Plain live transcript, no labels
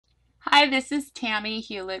Hi, this is Tammy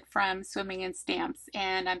Hewlett from Swimming and Stamps,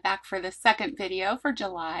 and I'm back for the second video for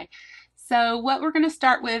July. So what we're going to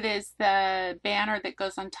start with is the banner that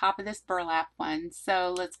goes on top of this burlap one.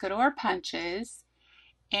 So let's go to our punches,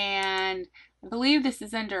 and I believe this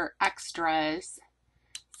is under extras.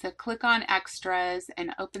 So click on extras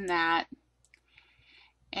and open that,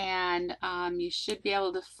 and you should be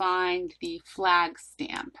able to find the flag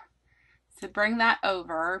stamp. So bring that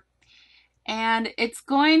over. And it's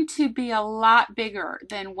going to be a lot bigger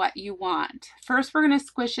than what you want. First, we're going to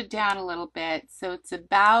squish it down a little bit so it's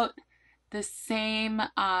about the same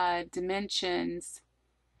dimensions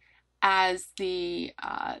as the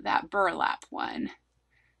that burlap one.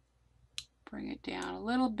 Bring it down a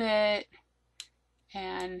little bit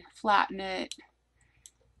and flatten it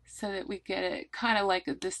so that we get it kind of like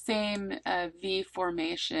the same V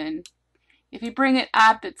formation. If you bring it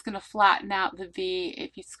up, it's going to flatten out the V.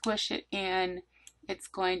 If you squish it in, it's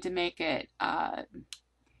going to make it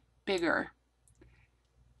bigger.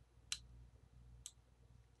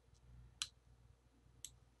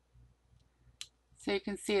 So you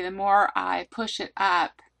can see the more I push it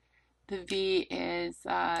up, the V is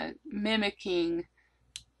mimicking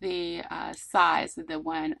the size of the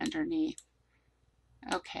one underneath.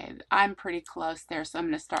 Okay, I'm pretty close there, so I'm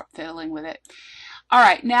going to start fiddling with it. All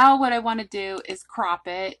right, now what I want to do is crop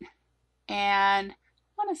it, and I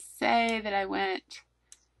want to say that I went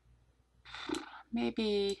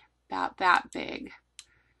maybe about that big.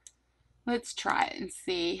 Let's try it and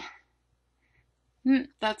see.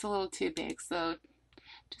 That's a little too big, so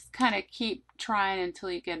just kind of keep trying until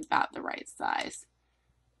you get about the right size.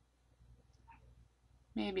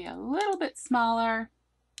 Maybe a little bit smaller.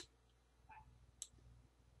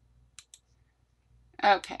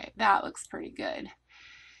 Okay, that looks pretty good.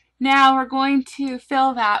 Now we're going to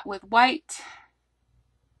fill that with white.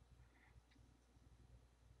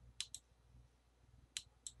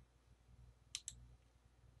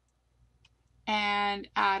 And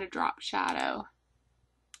add a drop shadow.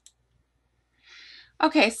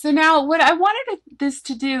 Okay, so now what I wanted this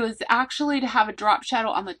to do is actually to have a drop shadow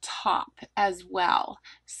on the top as well.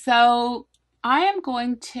 So I am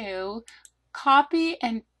going to copy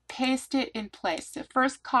and paste it in place. So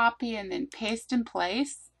first copy and then paste in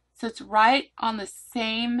place. So it's right on the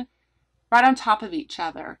same, right on top of each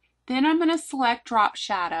other. Then I'm going to select drop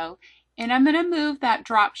shadow and I'm going to move that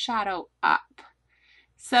drop shadow up.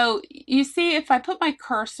 So you see if I put my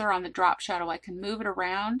cursor on the drop shadow, I can move it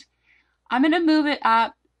around. I'm going to move it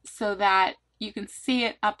up so that you can see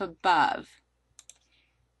it up above.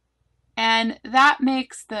 And that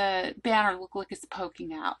makes the banner look like it's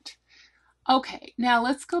poking out. Okay, now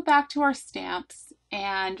let's go back to our stamps,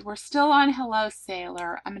 and we're still on Hello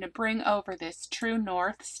Sailor. I'm going to bring over this True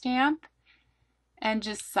North stamp and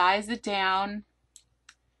just size it down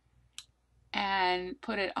and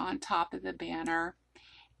put it on top of the banner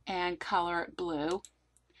and color it blue,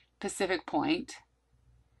 Pacific Point.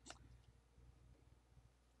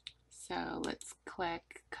 So let's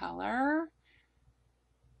click color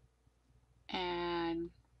and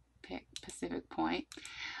pick Pacific Point.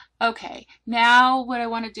 Okay, now what I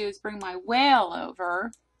want to do is bring my whale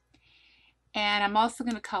over, and I'm also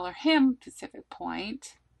going to color him Pacific Point.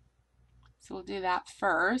 So we'll do that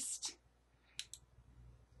first.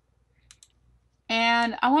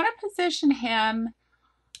 And I want to position him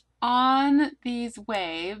on these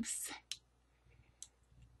waves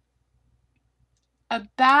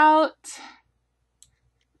about,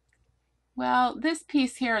 well, this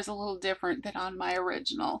piece here is a little different than on my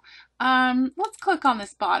original. Let's click on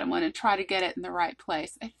this bottom one and try to get it in the right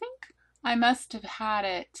place. I think I must have had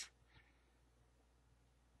it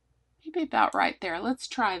maybe about right there. Let's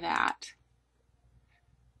try that.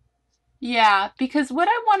 Yeah, because what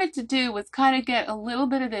I wanted to do was kind of get a little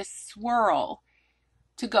bit of this swirl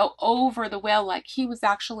to go over the whale like he was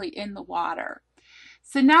actually in the water.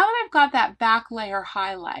 So now that I've got that back layer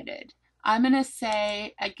highlighted, I'm going to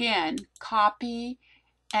say, again, copy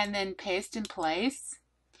and then paste in place.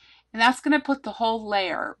 And that's going to put the whole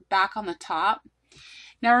layer back on the top.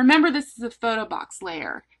 Now remember, this is a photo box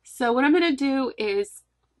layer. So what I'm going to do is,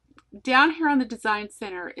 down here on the Design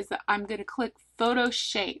Center, is that I'm going to click Photo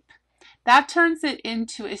Shape. That turns it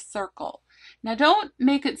into a circle. Now don't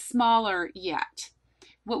make it smaller yet.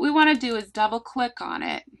 What we want to do is double click on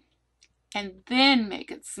it and then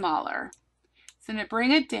make it smaller. So I'm going to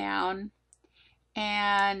bring it down,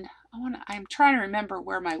 and I'm trying to remember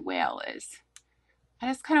where my whale is. I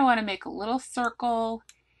just kind of want to make a little circle,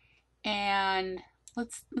 and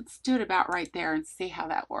let's do it about right there and see how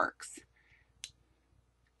that works.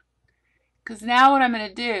 Because now what I'm going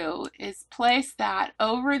to do is place that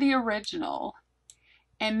over the original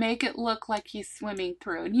and make it look like he's swimming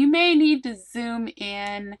through. And you may need to zoom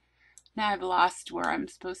in. Now I've lost where I'm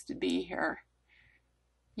supposed to be here.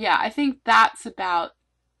 Yeah, I think that's about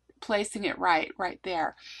placing it right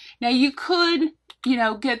there. Now you could,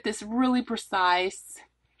 get this really precise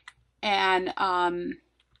and,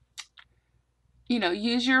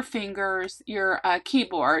 use your fingers, your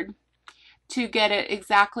keyboard to get it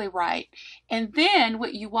exactly right. And then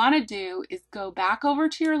what you want to do is go back over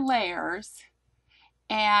to your layers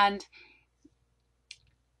and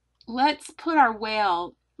let's put our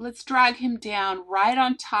whale, let's drag him down right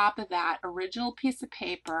on top of that original piece of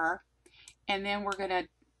paper. And then we're going to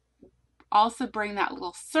also bring that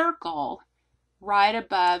little circle right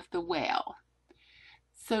above the whale.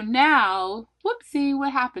 So now, whoopsie,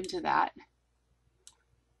 what happened to that?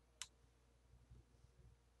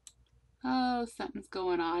 Oh, something's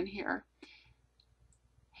going on here.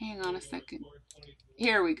 Hang on a second.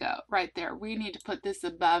 Here we go, right there. We need to put this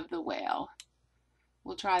above the whale.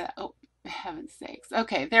 We'll try that. Oh, heaven's sakes.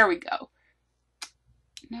 Okay, there we go.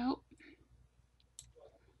 Nope.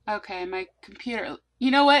 Okay, my computer. You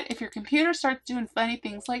know what? If your computer starts doing funny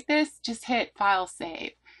things like this, just hit File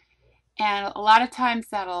Save. And a lot of times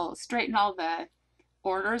that'll straighten all the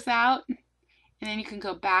orders out. And then you can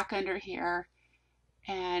go back under here.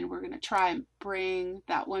 And we're going to try and bring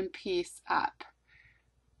that one piece up.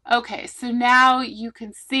 Okay, so now you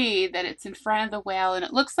can see that it's in front of the whale and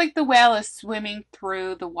it looks like the whale is swimming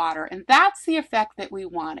through the water, and that's the effect that we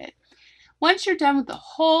wanted. Once you're done with the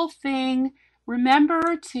whole thing,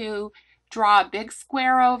 remember to draw a big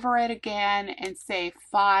square over it again and say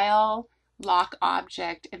File, Lock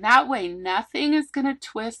Object, and that way nothing is going to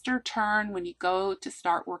twist or turn when you go to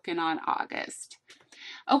start working on August.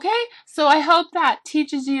 Okay, so I hope that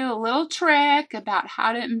teaches you a little trick about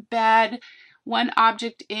how to embed one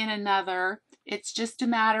object in another. It's just a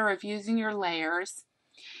matter of using your layers.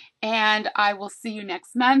 And I will see you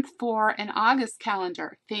next month for an August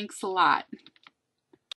calendar. Thanks a lot.